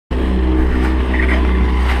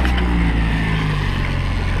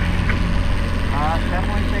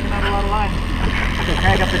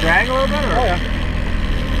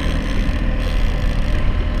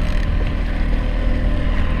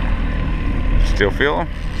Still feel them?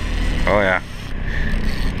 Oh yeah.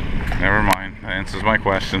 Never mind. That answers my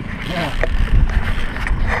question. Yeah.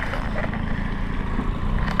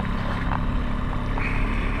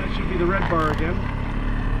 That should be the red bar again.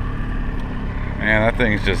 Man, that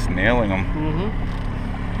thing's just nailing them.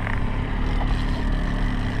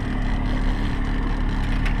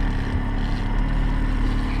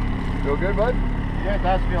 Feel good, bud? Yeah, it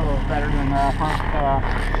does feel a little better than the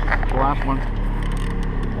last one.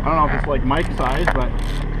 I don't know if it's like mic size, but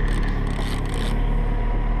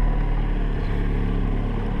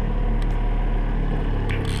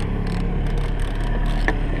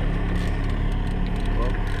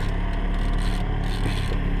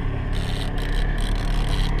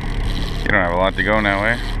you don't have a lot to go now,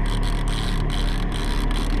 eh?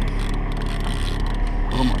 a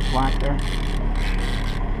little more slack there.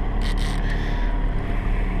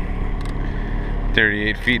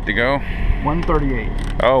 38 feet to go. 138.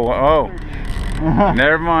 Oh.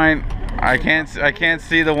 Never mind. I can't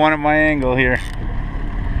see the one at my angle here.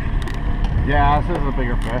 Yeah, this is a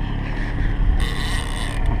bigger fish.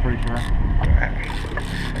 I'm pretty sure.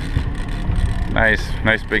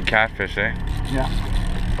 Nice big catfish, eh? Yeah.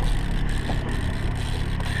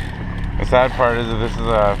 The sad part is that this is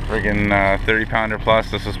a friggin' 30-pounder plus.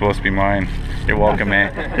 This is supposed to be mine. You're welcome,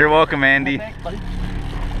 man. You're welcome, Andy. Thanks, buddy.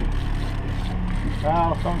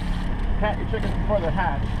 Well, count your chickens before they're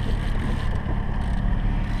hatched.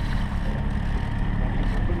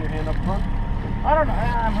 Put your hand up front. I don't know.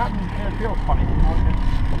 I'm having. It feels funny.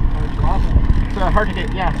 It's hard to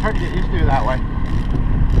get. Yeah, it's hard to get used to that way.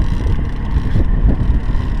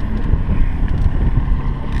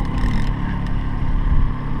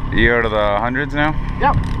 You out of the hundreds now?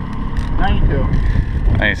 Yep. 92.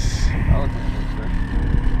 Nice.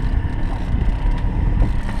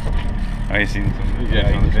 I seen some. Yeah,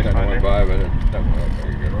 he just kind of went by, but it's definitely a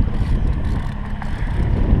very good one.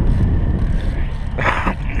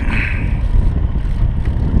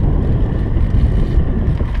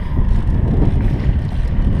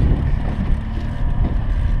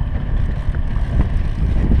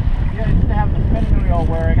 Yeah, I used to have the spinning reel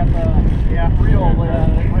where I got the reel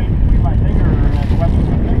right between my finger and the west of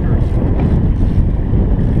my finger.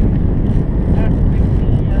 That's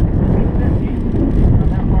 50, not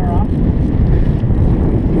that far off.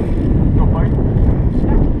 Go fight?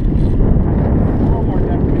 Yeah. A little more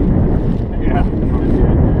definitely. Yeah.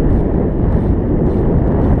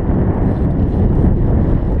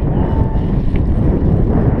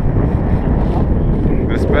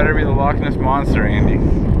 This better be the Loch Ness Monster, Andy.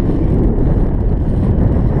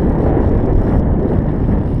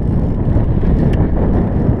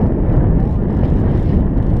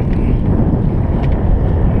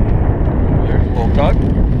 Full cut?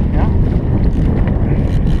 Yeah.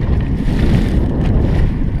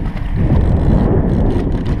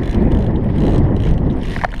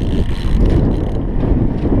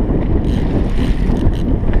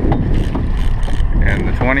 And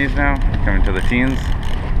the 20s now, coming to the teens.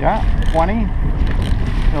 Yeah, 20.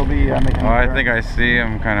 He'll be making. Oh, I think I see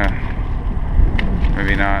him kind of,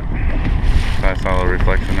 maybe not. I saw the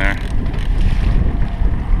reflection there.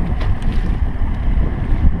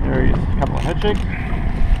 There he is, a couple of head shakes.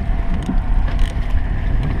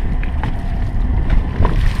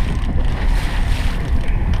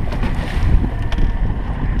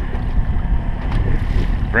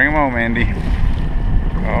 Bring him home, Andy.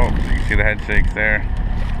 Oh, you can see the head shakes there.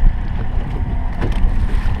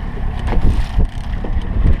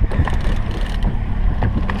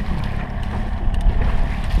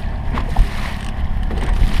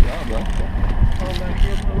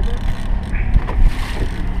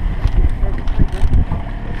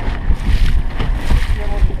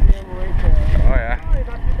 Oh yeah. Oh, he's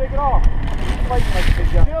not too big at all. He's fighting like a big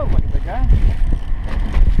guy. Feels like a big guy.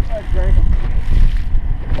 That's great.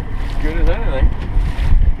 Good as anything.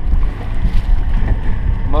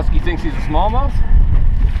 Muskie thinks he's a smallmouth?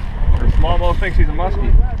 Or smallmouth thinks he's a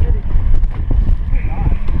muskie?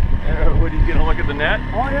 What, he's gonna look at the net?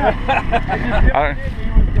 Oh yeah.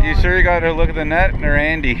 You sure you got to look at the net or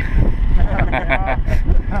Andy?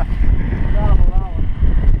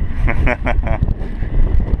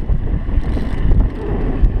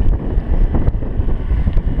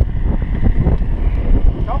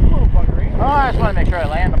 Oh, I just want to make sure I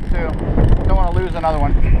land them too. Don't want to lose another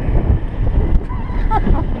one.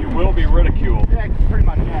 You will be ridiculed. Yeah, pretty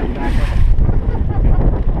much. Yeah, exactly.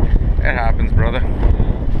 It happens, brother.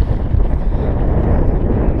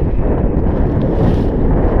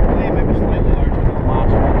 Maybe slightly larger than the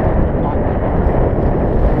last one.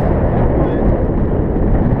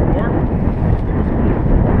 More?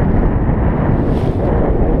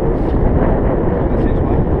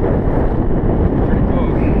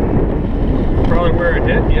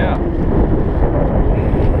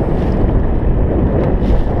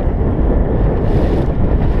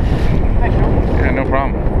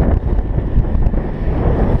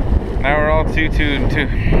 all two.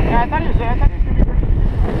 Yeah, I thought he was